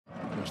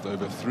Just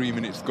over 3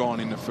 minutes gone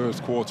in the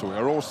first quarter. We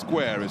are all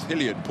square as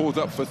Hilliard pulls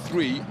up for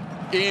three.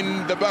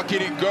 In the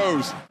bucket it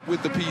goes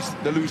with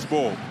the loose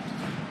ball.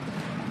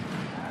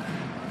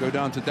 Go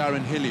down to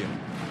Darrun Hilliard.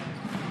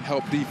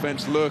 Help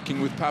defense lurking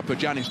with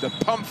Papagiannis. The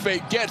pump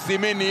fake gets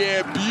him in the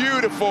air.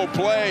 Beautiful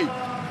play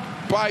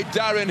by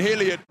Darrun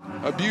Hilliard.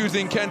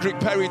 Abusing Kendrick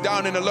Perry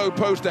down in the low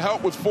post. The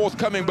help was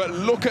forthcoming, but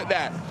look at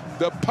that.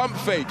 The pump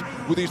fake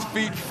with his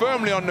feet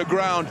firmly on the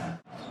ground.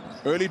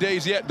 Early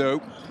days yet,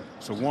 though.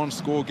 It's a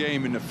one-score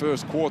game in the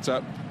first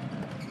quarter.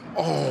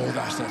 Oh,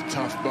 that's a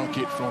tough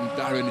bucket from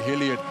Darrun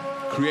Hilliard,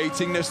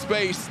 creating the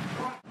space.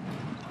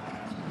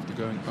 After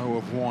going 0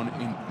 of 1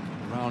 in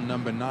round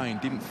number 9,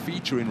 didn't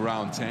feature in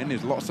round 10.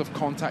 There's lots of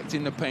contact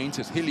in the paint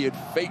as Hilliard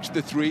fakes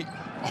the three.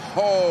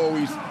 Oh,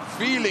 he's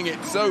feeling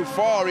it so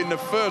far in the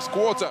first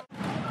quarter.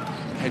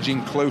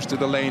 Hedging close to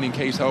the lane in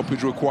case help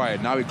is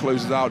required. Now he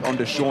closes out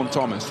under Sean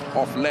Thomas.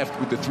 Off left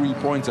with the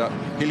three-pointer.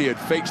 Hilliard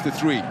fakes the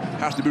three.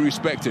 Has to be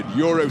respected.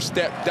 Euro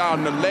step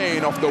down the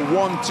lane off the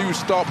 1-2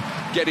 stop,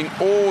 getting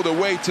all the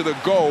way to the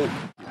goal.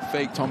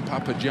 Faked on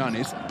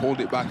Papagiannis. Pulled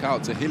it back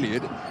out to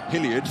Hilliard.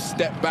 Hilliard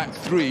step back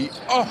three.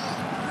 Oh!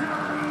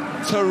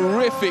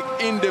 Terrific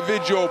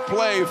individual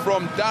play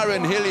from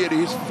Darrun Hilliard.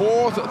 His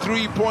fourth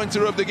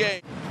three-pointer of the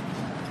game.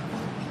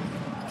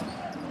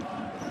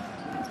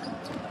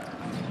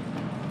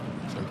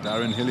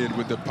 Darrun Hilliard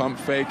with the pump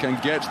fake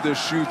and gets the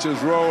shooter's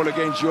roll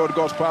against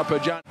Yorgos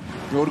Papagiannis.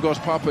 Yorgos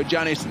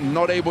Papagiannis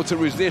not able to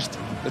resist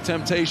the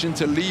temptation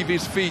to leave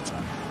his feet.